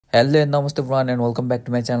Hello नमस्ते everyone and welcome back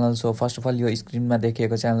to my channel. So first of all यो स्क्रिनमा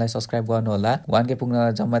देखिएको च्यानललाई सब्सक्राइब गर्नुहोला। 1K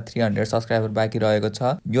पुग्न जम्मा 300 सब्सक्राइबर बाँकी रहेको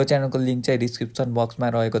छ। यो च्यानलको लिङ्क चाहिँ डिस्क्रिप्सन बक्समा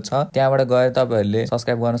रहेको छ, त्यहाँबाट गएर तपाईहरूले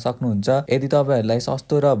सब्सक्राइब गर्न सक्नुहुन्छ। यदि तपाईहरूलाई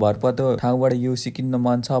सस्तो र भरपर्दो ठाउँबाट युसी किन्न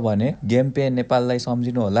मन छ भने गेम पे नेपाललाई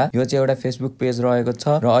सम्झिनु होला। यो चाहिँ एउटा फेसबुक पेज रहेको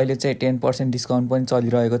छ र अहिले चाहिँ 10% डिस्काउन्ट पनि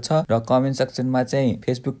चलिरहेको छ र कमेन्ट सेक्सनमा चाहिँ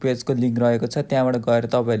फेसबुक पेजको लिङ्क रहेको छ, त्यहाँबाट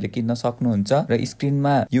गएर तपाईहरूले किन्न सक्नुहुन्छ र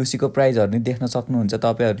स्क्रिनमा युसीको प्राइजहरू नि देख्न सक्नुहुन्छ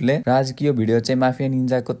तपाईहरुले। र आजको यो भिडियो चाहिँ माफिया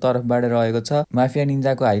निन्जाको तर्फबाट रहेको छ। माफिया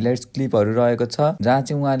निन्जाको हाइलाइट्स क्लिपहरू रहेको छ, जहाँ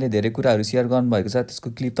चाहिँ उहाँले धेरै कुराहरू शेयर गर्नुभएको छ। त्यसको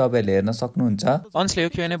क्लिप तपाईहरुले हेर्न सक्नुहुन्छ। अन्सले यो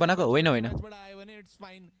Q&A बनाएको होइन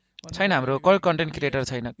छैन, हाम्रो कन्टेन्ट क्रिएटर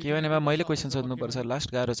छैन। Q&A मा मैले क्वेशन सोध्नु पर्छ, लास्ट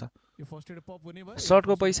गाह्रो छ।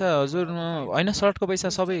 सर्टको पैसा हजुर हैन, सर्टको पैसा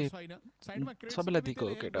सबैलाई दिएको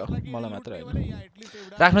हो केटा, मलाई मात्र हैन।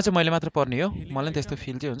 राख्न चाहिँ मैले मात्र पर्ने हो, मलाई त्यस्तो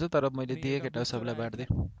फिल चाहिँ हुन्छ, तर मैले दिए केटा सबैलाई बाँड्दै।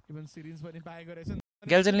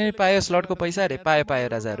 ग्याल्जनले नि पायो स्लटको पैसा अरे, पायो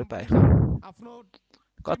राजाहरू पायो।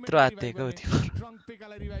 कत्रो आत्तेको थियो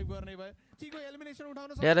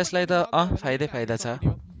ड्यारेसलाई त फाइदा छ।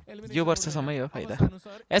 यो वर्षसम्मै हो फाइदा।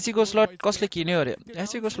 एसीको स्लट कसले किन्यो अरे?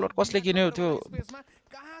 एसीको स्लट कसले किन्यो? त्यो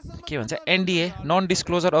के भन्छ, एनडीए, नन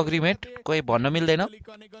डिस्क्लोजर अग्रिमेन्ट, कोही भन्न मिल्दैन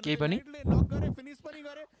केही पनि।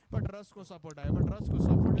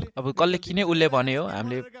 अब कसले किन्यो उसले भन्यो,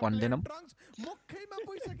 हामीले भन्दैनौँ।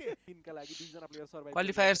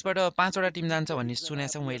 क्वालिफायर्सबाट 5 वटा टिम जान्छ भन्ने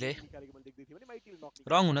सुनेको छु मैले,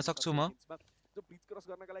 रङ हुन सक्छु म।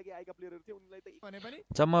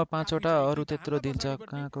 जम्मा 5 वटा, अरू त्यत्रो दिन्छ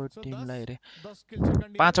कहाँको टिमलाई अरे?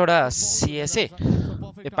 5 वटा सीएसए,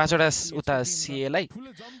 5 वटा उता सीएलाई,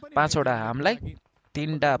 5 वटा हामीलाई,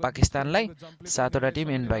 3 वटा पाकिस्तानलाई, 7 वटा टिम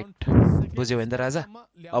इन्भाइट। बुझ्यो भने त राजा,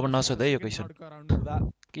 अब नसोध है यो क्वेसन।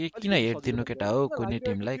 किन हेड दिनु केटा हो कुनै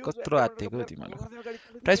टिमलाई? कत्रो आत्तेको तिमीलाई।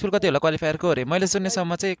 प्राइस पुल कति होला क्वालिफायरको अरे? मैले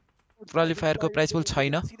सुन्नेसम्म चाहिँ क्वालिफायरको प्राइस पुल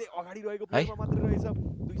छैन है।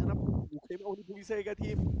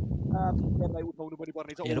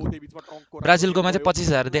 ब्राजिलकोमा चाहिँ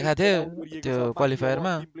 25,000 देखाएको थियो त्यो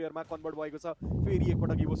क्वालिफायरमा।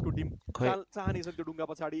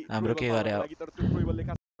 हाम्रो के गरे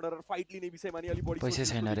पैसै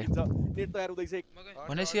छैन अरे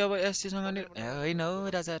भनेपछि अब एससीसँग नि होइन हौ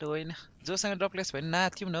राजाहरू, होइन जोसँग ड्रपलेस भयो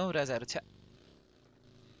नाथ्यौँ न हौ राजाहरू। छ्या,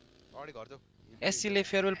 एससीले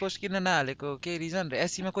फेयरवेल पोस्ट किन नहालेको केही रिजन? र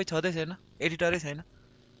एससीमा कोही छँदै छैन, एडिटरै छैन।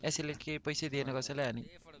 एससीले के पैसै दिएन कसैलाई, अनि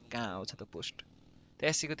कहाँ आउँछ त पोस्ट? त्यो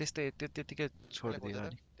एससीको त्यतिकै छोडिदियो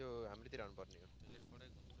अनि।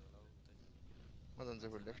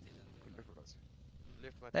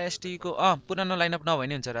 एसटीको पुरानो लाइनअप नभए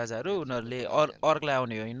नि हुन्छ राजाहरू, उनीहरूले अर्कलाई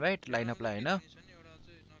आउने हो इन्भाइट, लाइनअपलाई होइन।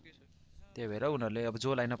 त्यही भएर उनीहरूले अब जो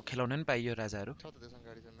लाइनअप खेलाउन नि पाइयो राजाहरू।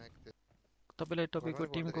 तपाईँलाई तपाईँको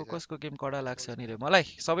टिमको कसको गेम कडा लाग्छ नि रे?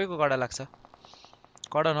 मलाई सबैको कडा लाग्छ।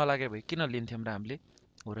 कडा नलागे भए किन लिन्थ्यौँ र हामीले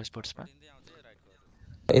होरा स्पोर्ट्समा?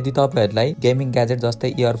 यदि तपाईहरुलाई गेमिङ ग्याजेट जस्तै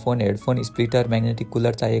earphone, headphone, splitter, magnetic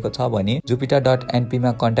cooler चाहिएको छ भने jupiter.np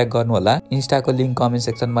मा कन्ट्याक्ट गर्नुहोला। इन्स्टाको लिङ्क कमेन्ट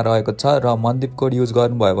सेक्सनमा रहेको छ र मन्दिप कोड युज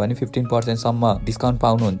गर्नुभयो भने 15% सम्म डिस्काउन्ट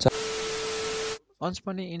पाउनुहुन्छ। अन्स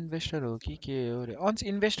पनि इन्भेस्टर हो कि के हो रे? अन्स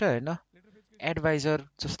इन्भेस्टर होइन, एडभाइजर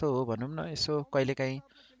जस्तो हो भनौँ न। यसो कहिलेकाहीँ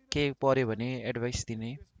के पर्यो भने एडभाइस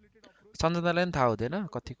दिने। सञ्जनालाई पनि थाहा हुँदैन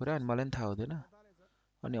कति कुरा, अनि मलाई पनि थाहा हुँदैन,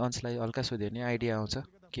 अनि अन्सलाई हल्का सोध्यो भने आइडिया आउँछ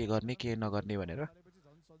के गर्ने के नगर्ने भनेर।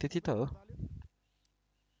 त्यति त हो।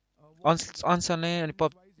 अन्ससँगै अनि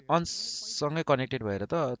अन्ससँगै कनेक्टेड भएर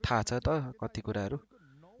त थाहा छ त कति कुराहरू।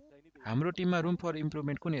 हाम्रो टिममा रुम फर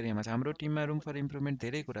इम्प्रुभमेन्ट कुन एरियामा छ? हाम्रो टिममा रुम फर इम्प्रुभमेन्ट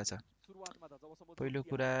धेरै कुरा छ। पहिलो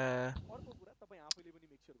कुरा,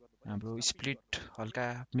 हाम्रो स्प्लिट हल्का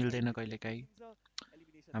मिल्दैन कहिलेकाहीँ।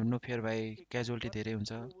 हाम्रो नोफेयर भाइ क्याजुअलिटी धेरै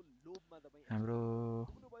हुन्छ। हाम्रो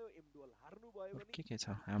के छ,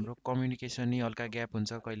 हाम्रो कम्युनिकेसन नि हल्का ग्याप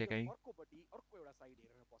हुन्छ कहिलेकाहीँ।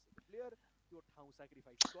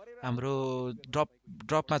 हाम्रो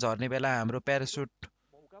ड्रपमा झर्ने बेला हाम्रो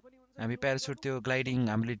हामी प्यारासुट त्यो ग्लाइडिङ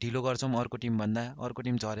हामीले ढिलो गर्छौँ अर्को टिम भन्दा। अर्को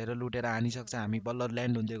टिम झरेर लुटेर हानिसक्छ, हामी बल्ल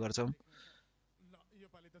ल्यान्ड हुँदै गर्छौँ।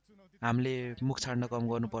 हामीले मुख छाड्न कम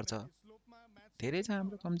गर्नुपर्छ। धेरै छ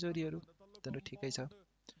हाम्रो कमजोरीहरू, तर ठिकै छ।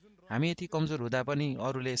 हामी यति कमजोर हुँदा पनि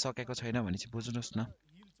अरूले सकेको छैन भने चाहिँ बुझ्नुहोस् न।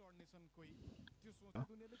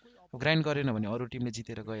 ग्राइन्ड गरेन भने अरू टिमले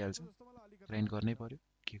जितेर गइहाल्छ। ग्राइन्ड गर्नै पर्यो,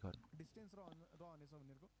 के गर्नु।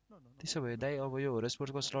 त्यसो भए दाइ अब यो होरा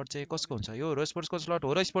स्पोर्ट्सको स्लट चाहिँ कसको हुन्छ? यो होरा स्पोर्ट्सको स्लट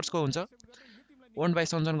होरा स्पोर्ट्सको हुन्छ, ओन्ड बाई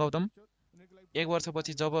सञ्जन गौतम। 1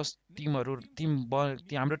 वर्षपछि जब हाम्रो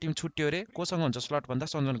टिम छुट्यो अरे, कोसँग हुन्छ स्लट भन्दा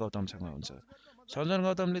सञ्जन गौतमसँग हुन्छ। सञ्जन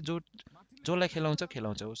गौतमले जसलाई खेलाउँछ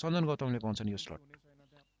सञ्जन गौतमले पाउँछ नि यो स्लट।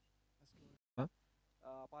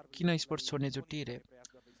 किन स्पोर्ट्स छोड्ने जुट्टी रे?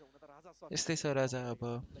 यस्तै छ राजा। अब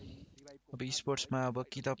स्पोर्ट्समा अब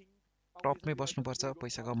कि त टपमै बस्नुपर्छ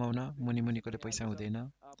पैसा कमाउन, मुनि मुनिकोले पैसा हुँदैन।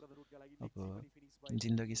 अब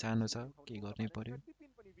जिन्दगी सानो छ, के गर्नै पर्यो।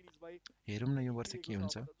 हेरौँ न यो वर्ष के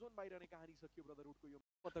हुन्छ।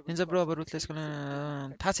 निन्जा ब्रो अब रुथलेसको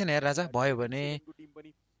थाहा छैन यार राजा, भयो भने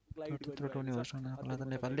त्यत्रो टोर्नी होस्ट हुन त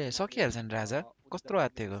नेपालले सकिहाल्छ नि राजा। कत्रो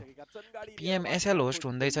आत्तिएको PMSL होस्ट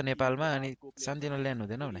हुँदैछ नेपालमा, अनि सानोतिनो ल्यान्ड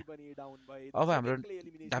हुँदैन भने। अब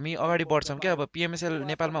हामी अगाडि बढ्छौँ क्या। अब PMSL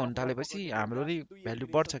नेपालमा हुन थालेपछि हाम्रो नि भ्याल्यु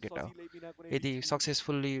बढ्छ केटा हो, यदि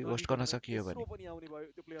सक्सेसफुल्ली होस्ट गर्न सकियो भने।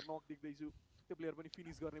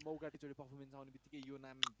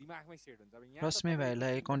 रश्मि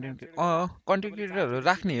भाइलाई कन्टेन्ट क्रिएटरहरू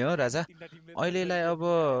राख्ने हो राजा। अहिलेलाई अब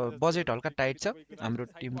बजेट हल्का टाइट छ हाम्रो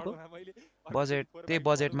टिमको, बजेट त्यही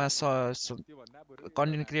बजेटमा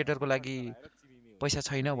कन्टेन्ट क्रिएटरको लागि पैसा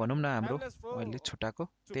छैन भनौँ न हाम्रो अहिले छुट्टाको,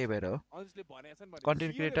 त्यही भएर हो।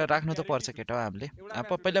 कन्टेन्ट क्रिएटर राख्नु त पर्छ केटा हो हामीले। अब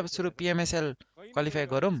पहिला सुरु PMSL क्वालिफाई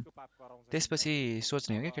गरौँ, त्यसपछि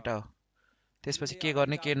सोच्ने हो क्या केटा हो। त्यसपछि के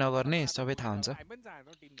गर्ने के नगर्ने सबै थाहा हुन्छ।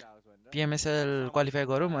 PMSL क्वालिफाई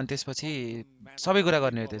गरौँ, अनि त्यसपछि सबै कुरा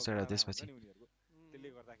गर्ने हो त्यसपछि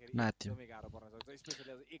नाच्यौँ।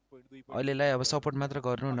 अहिलेलाई अब सपोर्ट मात्र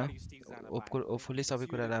गर्नु न, होपफुल्ली सबै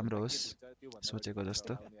कुरा राम्रो होस् सोचेको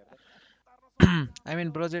जस्तो। आई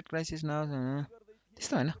मिन बजेट क्राइसिस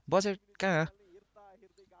त्यस्तो होइन, बजेट कहाँ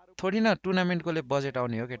थोडी न टुर्नामेन्टकोले बजेट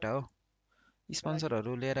आउने हो केटा हो।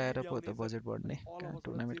 स्पोन्सरहरू लिएर आएर पो त बजेट बढ्ने, कहाँ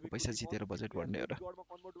टुर्नामेन्टको पैसा जितेर बजेट बढ्ने हो र।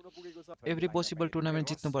 एभ्री पोसिबल टुर्नामेन्ट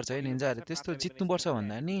जित्नुपर्छ है निन्जाहरू। त्यस्तो जित्नुपर्छ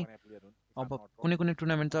भन्दा नि अब कुनै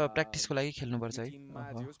टुर्नामेन्ट त प्र्याक्टिसको लागि खेल्नुपर्छ है।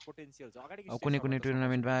 अब कुनै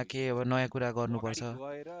टुर्नामेन्टमा के अब नयाँ कुरा गर्नुपर्छ।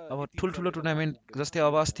 अब ठुल्ठुलो टुर्नामेन्ट जस्तै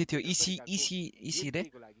अब अस्ति थियो इसी रे,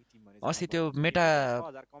 अस्ति त्यो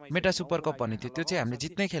मेटा सुपर कप भन्ने थियो, त्यो चाहिँ हामीले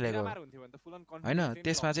जित्नै खेलेको होइन।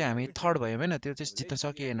 त्यसमा चाहिँ हामी थर्ड भयौँ होइन, त्यो चाहिँ जित्न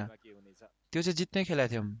सकिएन। त्यो चाहिँ जित्नै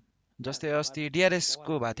खेलेको थियौँ। जस्तै अस्ति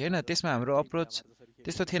DRSको भएको थियो होइन, त्यसमा हाम्रो अप्रोच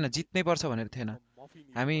त्यस्तो थिएन, जित्नै पर्छ भनेर थिएन।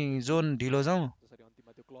 हामी जोन ढिलो जाउँ,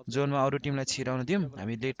 जोनमा अरू टिमलाई छिराउन दिउँ,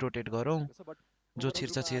 हामी लेट रोटेट गरौँ, जो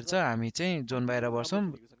छिर्छ हामी चाहिँ जोन बाहिर बस्छौँ।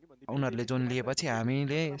 उनीहरूले जोन लिएपछि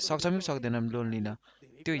हामीले सक्छौँ कि सक्दैनौँ लोन लिन,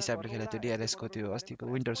 त्यो हिसाबले खेलेको थियो DRSको त्यो अस्तिको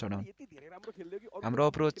विन्टर सोडाउन। हाम्रो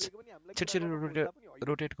अप्रोच छिटो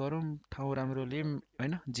रोटेट गरौँ, ठाउँ राम्रो लिउँ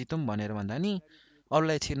होइन, जितौँ भनेर भन्दा नि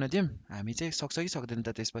अरूलाई छिर्न दिउँ, हामी चाहिँ सक्छ कि सक्दैन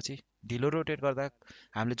त। त्यसपछि ढिलो रोटेट गर्दा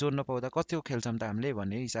हामीले जोड नपाउँदा कति खेल्छौँ त हामीले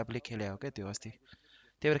भन्ने हिसाबले खेले हो क्या त्यो अस्ति।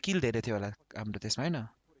 त्यही भएर किल धेरै थियो होला हाम्रो त्यसमा होइन,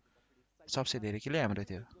 सबसे धेरै किलै हाम्रो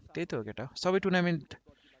थियो। त्यही त हो केटा, सबै टुर्नामेन्ट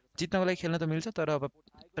जित्नको लागि खेल्न त मिल्छ, तर अब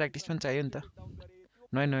प्र्याक्टिस पनि चाहियो नि त,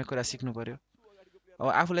 नयाँ कुरा सिक्नु पऱ्यो। अब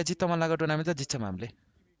आफूलाई जित्न मन लागेको टुर्नामेन्ट त जित्छौँ हामीले,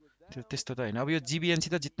 त्यस्तो त होइन। अब यो GBNC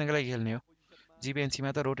त जित्नको लागि खेल्ने हो।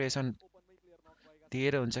 GBNCमा त रोटेसन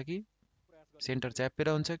दिएर हुन्छ कि सेन्टर च्यापेर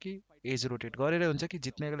हुन्छ कि एज रोटेट गरेर हुन्छ कि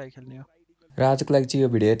जित्नको लागि खेल्ने हो। र आजको लागि चाहिँ यो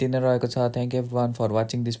भिडियो यति नै रहेको छ। Thank you everyone for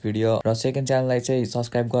watching this video. र सेकेन्ड च्यानललाई चाहिँ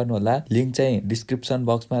सब्सक्राइब गर्नु होला, लिङ्क चाहिँ डिस्क्रिप्सन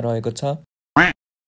बक्समा रहेको छ।